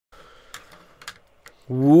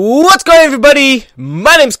What's going on, everybody?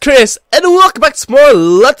 My name's Chris, and welcome back to some more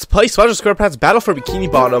Let's Play SpongeBob Battle for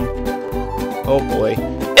Bikini Bottom. Oh boy.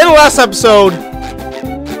 In the last episode,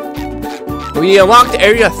 we unlocked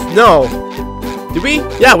Area no. Did we?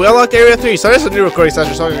 Yeah, we unlocked Area 3, so there's a new recording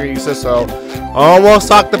session, so I'm gonna use this, so almost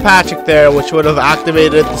talked to Patrick there, which would have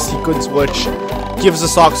activated the sequence which gives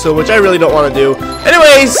us Oxo, which I really don't want to do.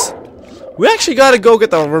 Anyways, we actually gotta go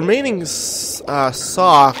get the remaining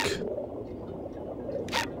sock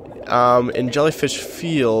in Jellyfish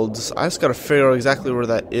Fields. I just gotta figure out exactly where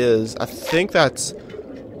that is. I think that's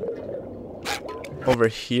over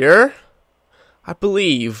here, I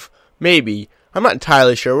believe. Maybe. I'm not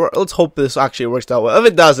entirely sure. Let's hope this actually works out well.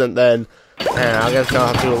 If it doesn't, then I guess I'll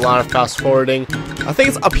have to do a lot of fast forwarding. I think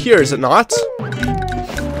it's up here, is it not?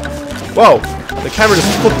 Whoa, the camera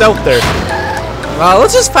just flipped out there.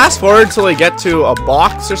 Let's just fast forward until we get to a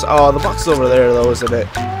box or so. Oh, the box is over there though, isn't it?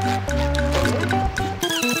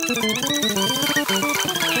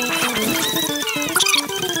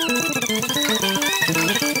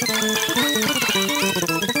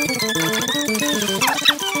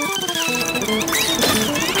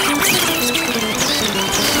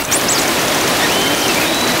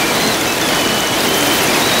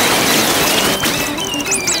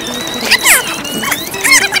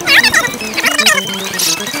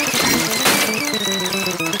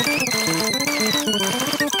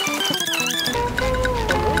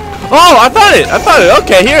 Oh, I found it.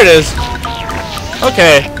 Okay, here it is.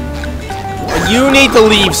 Okay. You need to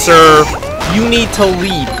leave, sir. You need to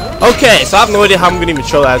leave. Okay, so I have no idea how I'm gonna even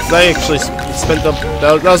show that, because I actually spent up.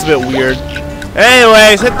 That was a bit weird.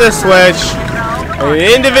 Anyways, hit this switch. And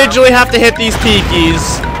you individually have to hit these tikis,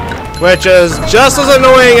 which is just as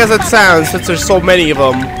annoying as it sounds, since there's so many of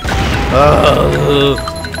them.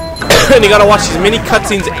 And you gotta watch these mini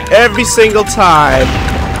cutscenes every single time.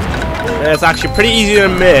 And it's actually pretty easy to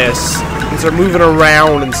miss since they're moving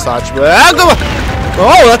around and such. But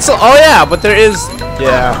oh yeah, but there is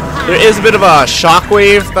a bit of a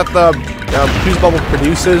shockwave that the fuse bubble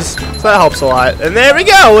produces, so that helps a lot. And there we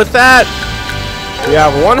go. With that, we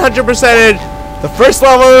have 100%ed the first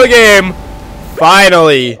level of the game.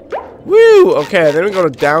 Finally, woo! Okay, then we go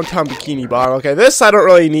to downtown Bikini Bottom. Okay, this I don't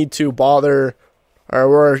really need to bother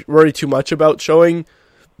or worry too much about showing.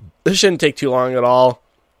 This shouldn't take too long at all.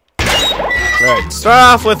 Alright, start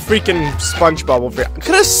off with freaking SpongeBob over here. I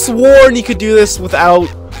could have sworn you could do this without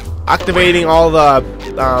activating all the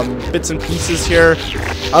bits and pieces here.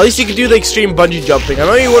 At least you could do the extreme bungee jumping. I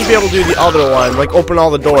know you wouldn't be able to do the other one, like open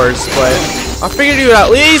all the doors, but I figured you would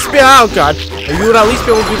at least be, oh god, you would at least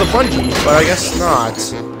be able to do the bungee, but I guess not.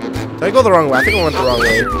 Did I go the wrong way? I think I went the wrong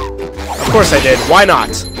way. Of course I did. Why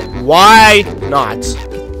not? Why not?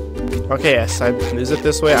 Okay, yes, is it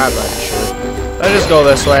this way? I'm not sure. Let's just go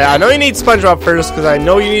this way. I know you need SpongeBob first, because I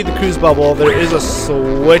know you need the cruise bubble. There is a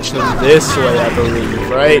switch this way, I believe,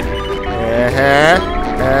 right?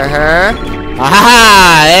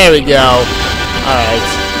 Aha! There we go.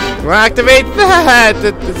 Alright. We'll activate that.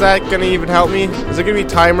 Is that going to even help me? Is there going to be a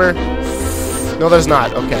timer? No, there's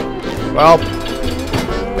not. Okay. Well,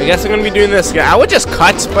 I guess I'm going to be doing this again. I would just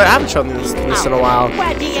cut, but I haven't shown this in a while.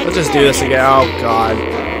 Let's just do this again. Oh, God.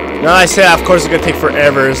 Now I say that, of course, it's going to take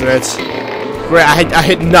forever, isn't it? Great, I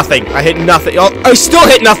hit nothing. I hit nothing. Oh, I still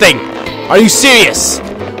hit nothing. Are you serious?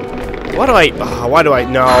 Why do I?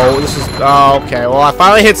 No, this is. Oh, okay. Well, I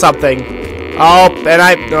finally hit something. Oh,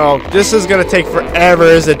 and no, this is gonna take forever,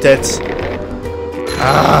 isn't it?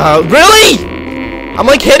 Really? I'm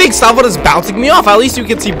like hitting stuff and it's bouncing me off. At least you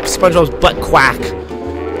can see SpongeBob's butt quack.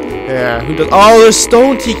 Yeah. Who does? Oh, there's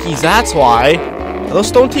stone tikis. That's why. Are those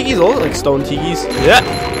stone tikis? Those look like stone tikis. Yeah.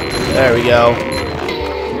 There we go.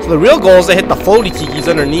 So the real goal is to hit the floaty tikis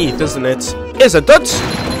underneath, isn't it? Isn't it?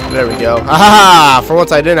 There we go. Aha! For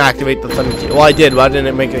once I didn't activate the thunder tiki. Well, I did, but I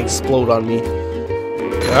didn't make it explode on me.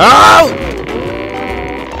 Oh!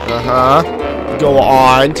 Go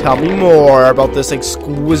on. Tell me more about this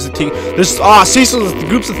exquisite tiki. There's, see, so there's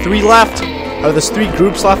groups of 3 left. Or there's 3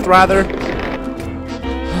 groups left, rather.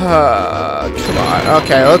 Come on.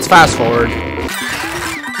 Okay, let's fast forward.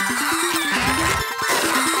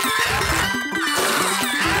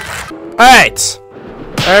 Alright,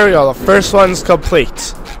 there we go, the first one's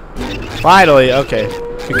complete. Finally, okay.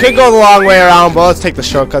 We could go the long way around, but let's take the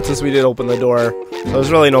shortcut since we did open the door. So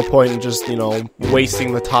there's really no point in just, you know,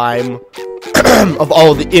 wasting the time of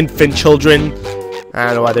all the infant children. I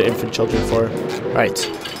don't know why they're infant children for. Alright,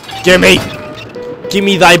 gimme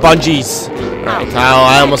thy bungees. Alright,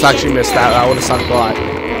 I almost actually missed that. That would have sucked a lot.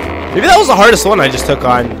 Maybe that was the hardest one I just took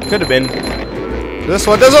on. Could have been. This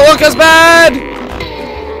one doesn't look as bad.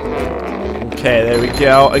 Okay, there we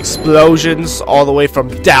go. Explosions all the way from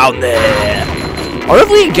down there. I wonder if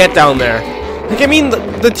we can get down there. Like, I mean,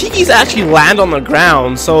 the tikis actually land on the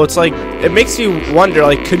ground, so it's like, it makes you wonder,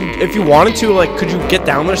 like, if you wanted to, like, could you get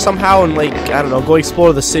down there somehow and, like, I don't know, go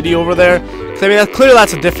explore the city over there? Because, I mean, clearly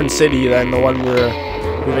that's a different city than the one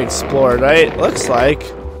we've explored, right? Looks like.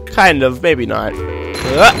 Kind of, maybe not.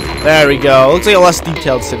 There we go. Looks like a less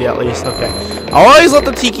detailed city, at least. Okay. I'll always let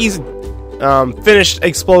the tikis finish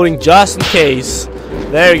exploding just in case.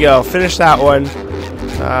 There we go. Finish that one.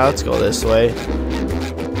 Let's go this way.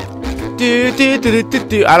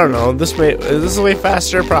 I don't know. Is this way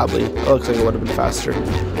faster? Probably. It looks like it would have been faster.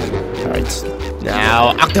 Alright.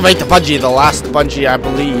 Now, activate the bungee. The last bungee, I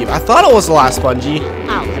believe. I thought it was the last bungee.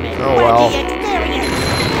 Oh well.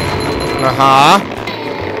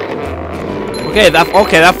 Okay,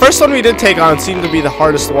 that first one we did take on seemed to be the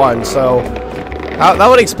hardest one, so that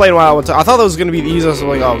would explain why I thought that was going to be the easiest. I'm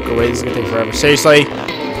like, oh great, this is going to take forever. Seriously,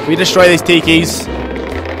 if we destroy these tikis,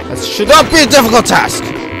 that should not be a difficult task.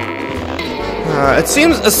 It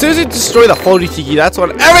seems as soon as you destroy the floaty tiki, that's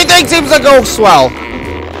when everything seems to go swell.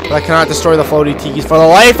 But I cannot destroy the floaty tikis for the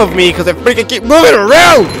life of me because they freaking keep moving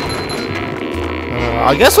around.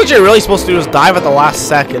 I guess what you're really supposed to do is dive at the last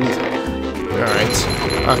second. Alright.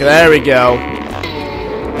 Okay, there we go.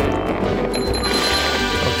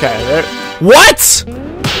 Okay, there. What?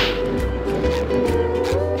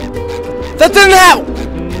 That didn't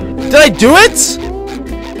happen! Did I do it?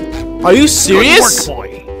 Are you serious? Good work, boy.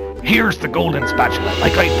 Here's the golden spatula,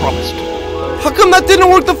 like I promised. How come that didn't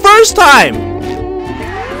work the first time?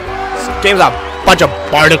 This game's a bunch of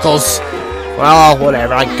barnacles. Well,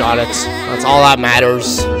 whatever, I got it. That's all that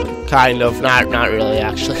matters. Kind of. Not really,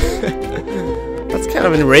 actually. That's kind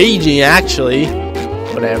of enraging, actually.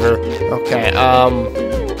 Whatever. Okay,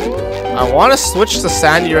 I want to switch to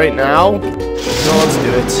Sandy right now. So let's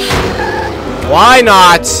do it. Why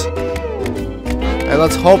not? And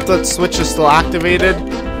let's hope that switch is still activated.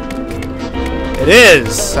 It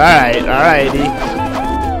is! Alright, alrighty.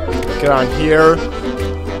 Get on here.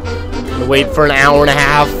 And wait for an hour and a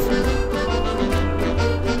half.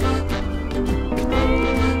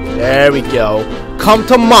 There we go. Come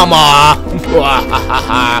to mama!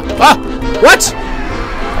 Ah, what?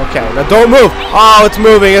 Okay, now don't move. Oh, it's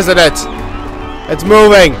moving, isn't it? It's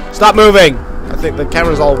moving. Stop moving. I think the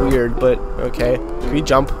camera's all weird, but okay. Can we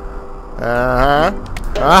jump?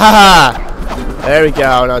 There we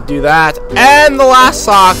go. Now do that. And the last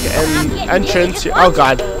sock and entrance. Oh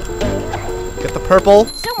god. Get the purple.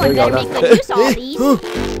 There we go. Now.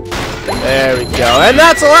 There we go. And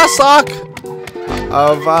that's the last sock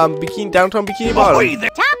of downtown Bikini Bottom.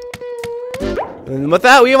 And with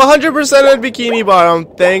that, we have 100% of Bikini Bottom.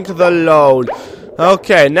 Thank the Lord.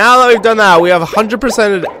 Okay, now that we've done that, we have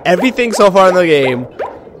 100% of everything so far in the game.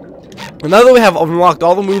 And now that we have unlocked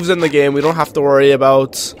all the moves in the game, we don't have to worry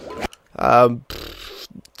about going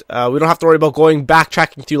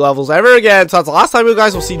backtracking through levels ever again. So that's the last time you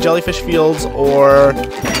guys will see Jellyfish Fields or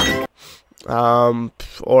downtown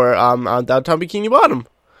Bikini Bottom.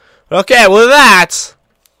 Okay, with that,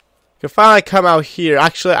 you can finally come out here.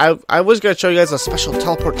 Actually, I was going to show you guys a special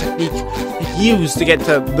teleport technique used to get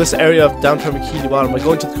to this area of downtown Bikini Bottom by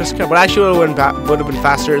going to the crystal camp. But actually, what would have been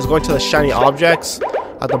faster is going to the shiny objects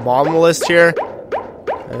at the bottom of the list here.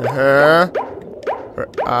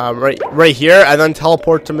 Right here, and then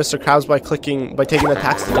teleport to Mr. Krabs by taking the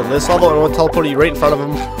taxi to this level, and we'll teleport you right in front of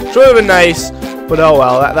him. Which would have been nice, but oh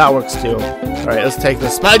well, that works too. Alright, let's take the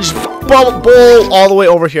smudge bowl all the way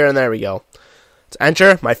over here, and there we go. Let's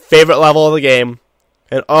enter my favorite level of the game.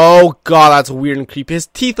 And oh god, that's weird and creepy. His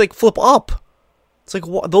teeth like flip up. It's like,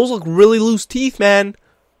 what? Those look really loose teeth, man.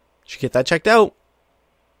 Should get that checked out.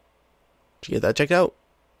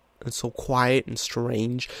 It's so quiet and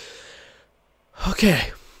strange.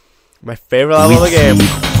 Okay, my favorite level of the game.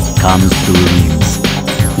 Comes dreams.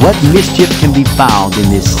 What mischief can be found in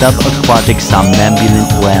this subaquatic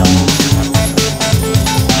somnambulant realm?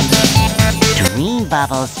 Dream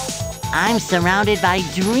bubbles. I'm surrounded by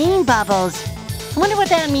dream bubbles. I wonder what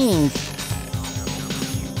that means.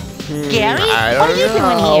 Gary, what are you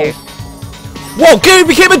doing here? Whoa, Gary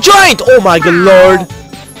became a giant! Oh my good lord.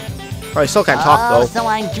 Oh, I still can't talk though. So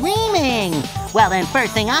I'm dreaming. Well, then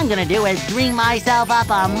first thing I'm gonna do is dream myself up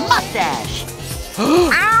a mustache.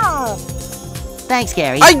 Ow! Thanks,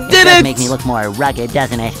 Gary. I did it! Does make me look more rugged,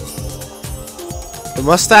 doesn't it? The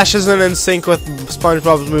mustache isn't in sync with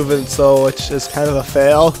SpongeBob's movement, so it's just kind of a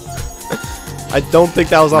fail. I don't think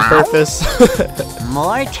that was on purpose.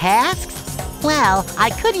 More tasks? Well,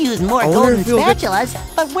 I could use more golden spatulas,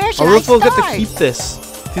 but where should I wonder if we'll start? get to keep this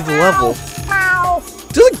through the level.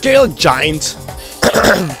 Doesn't Gary look giant?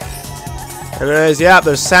 And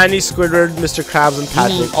there's Sandy, Squidward, Mr. Krabs, and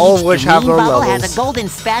Patrick, all of which have their own levels. Has a golden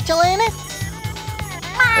spatula in it?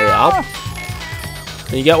 There you go.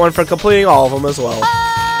 And you get one for completing all of them as well.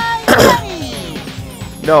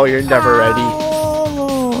 No, you're never ready.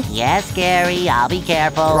 Yes, Gary, I'll be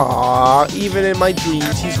careful. Aww, even in my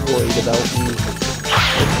dreams, he's worried about me.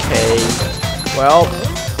 Okay. Well,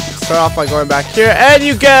 start off by going back here, and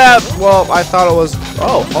you get, well, I thought it was,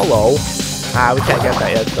 oh, hello. We can't get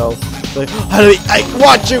that yet, though. Like, how do we, I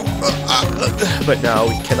want you! But no,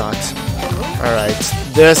 we cannot. Alright,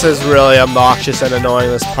 this is really obnoxious and annoying,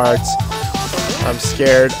 this part. I'm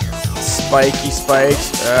scared. Spiky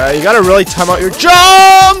spikes. You gotta really time out your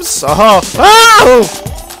jumps! Oh!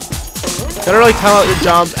 Gotta really time out your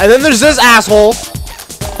jumps. And then there's this asshole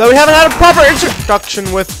that we haven't had a proper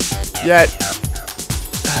introduction with yet.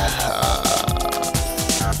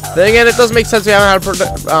 Then again, it does make sense we haven't had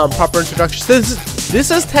a proper introduction. This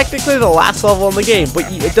is technically the last level in the game, but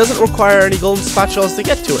it doesn't require any golden spatulas to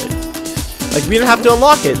get to it. Like, we didn't have to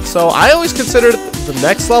unlock it. So I always consider it the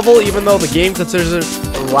next level, even though the game considers it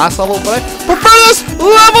the last level, but I prefer this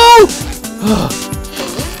level!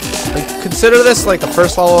 Like, consider this like the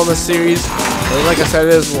first level in the series. And like I said,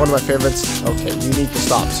 it is one of my favorites. Okay, you need to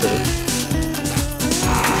stop, sir.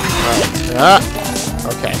 Alright.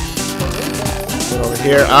 Okay. Get over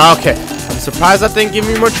here. Okay. I'm surprised that didn't give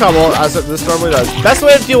me more trouble, as this normally does. Best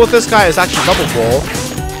way to deal with this guy is actually double roll.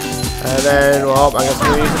 And then, well, I guess we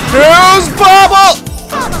need to use bubble!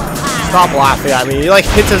 Stop laughing at me. He like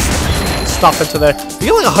hits his stuff into there. You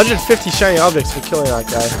get like 150 shiny objects for killing that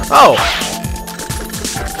guy. Oh!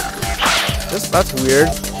 That's weird.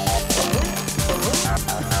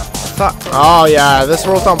 Oh yeah, this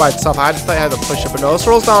rolls down by itself. I just thought I had to push it, but no, this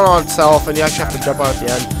rolls down on itself, and you actually have to jump out at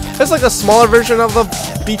the end. It's like a smaller version of the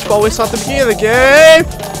beach ball we saw at the beginning of the game.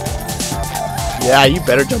 Yeah, you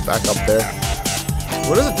better jump back up there.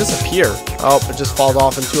 What does it disappear? Oh, it just falls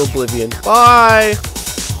off into oblivion. Bye!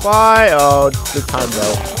 Bye! Oh, good time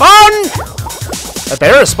though. Oh! It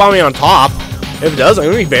better spawn me on top. If it does, I'm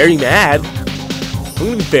gonna be very mad. I'm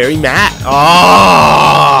gonna be very mad.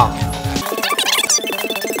 Oh!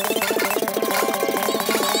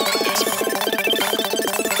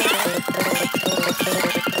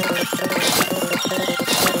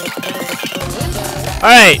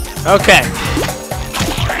 Alright, okay.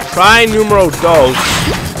 Try numero dos.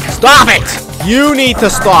 Stop it! You need to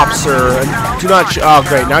stop, sir. And do not oh,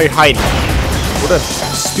 great, now you're hiding. What a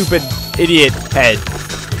stupid idiot head.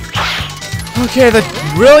 Okay, the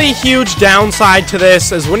really huge downside to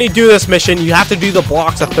this is when you do this mission, you have to do the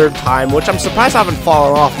blocks a third time, which I'm surprised I haven't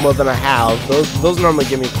fallen off more than I have. Those normally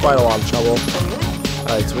give me quite a lot of trouble.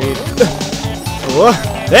 Alright, so we need...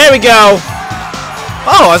 There we go!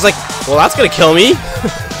 Oh, I was like, well, that's gonna kill me.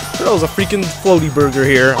 That was a freaking floaty burger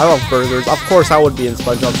here. I love burgers. Of course, I would be in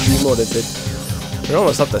SpongeBob Dream Mode if it. We're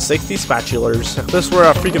almost up to 60 spatulas. If this were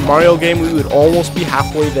a freaking Mario game, we would almost be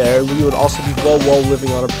halfway there. We would also be well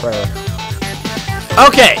living on a prayer.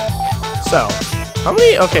 Okay, so how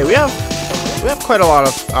many? Okay, we have quite a lot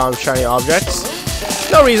of shiny objects.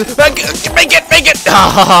 No reason. Make it!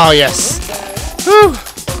 Oh yes. Whew.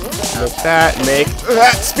 Make that.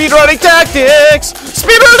 Speedrunning tactics.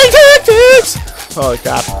 Speedrunning tactics. Holy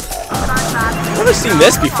crap. I've never seen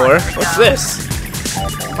this before. What's this?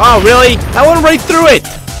 Oh, really? I went right through it!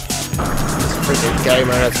 This freaking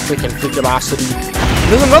gamer, that's freaking freakinosity.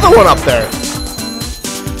 There's another one up there.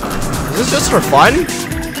 Is this just for fun?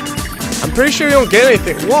 I'm pretty sure you don't get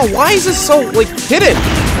anything. Whoa, why is this so, like, hidden?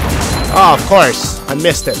 Oh, of course. I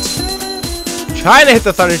missed it. Trying to hit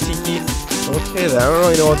the Thunder Tiki. Okay, then. I don't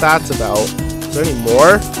really know what that's about. Is there any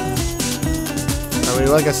more? I mean,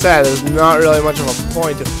 like I said, there's not really much of a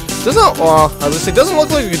point. Doesn't it doesn't look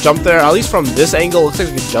like we could jump there. At least from this angle, it looks like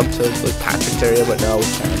we could jump to like Patrick's area, but no, we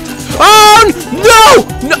can't. Oh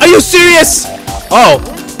no! No! Are you serious? Oh.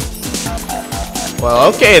 Well,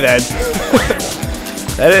 okay then.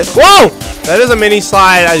 That is. Whoa! That is a mini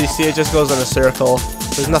slide. As you see, it just goes in a circle.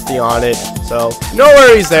 There's nothing on it, so no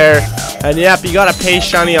worries there. And yep, you gotta pay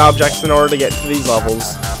shiny objects in order to get to these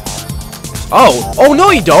levels. Oh! Oh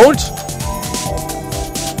no, you don't.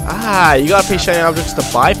 Ah, you gotta pay shiny objects to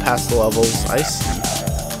bypass the levels. I see.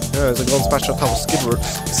 Yeah, there's a golden special top of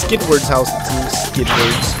Skidward's house, it seems.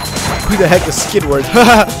 Skidward's. Who the heck is Skidward?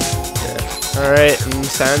 Yeah. Alright, and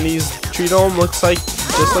Sandy's tree dome looks like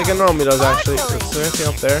just like it normally does, actually. Is there anything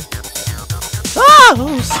up there? Ah!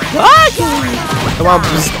 Spot! Come on,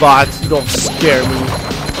 Spot. You don't scare me.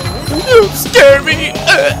 You don't scare me!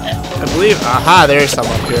 I believe. Aha, there's some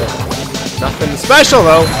up here. Nothing special,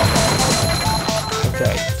 though.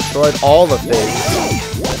 Okay. Destroyed all the things.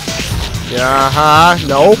 Yeah,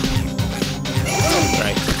 nope.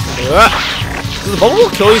 Does the bubble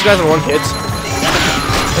kill these guys in one hit?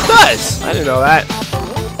 It does! I didn't know that.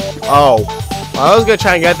 Oh. Well, I was gonna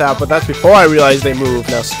try and get that, but that's before I realized they moved.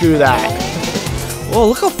 Now screw that. Whoa,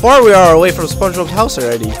 look how far we are away from SpongeBob's house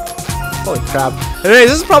already. Holy crap. Anyways,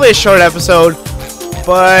 this is probably a short episode,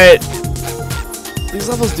 but these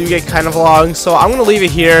levels do get kind of long, so I'm gonna leave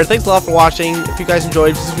it here. Thanks a lot for watching. If you guys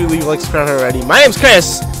enjoyed, please do leave a like, subscribe already. My name's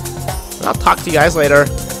Chris, and I'll talk to you guys later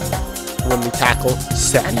when we tackle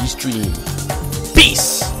Sandy's Dream.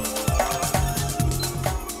 Peace!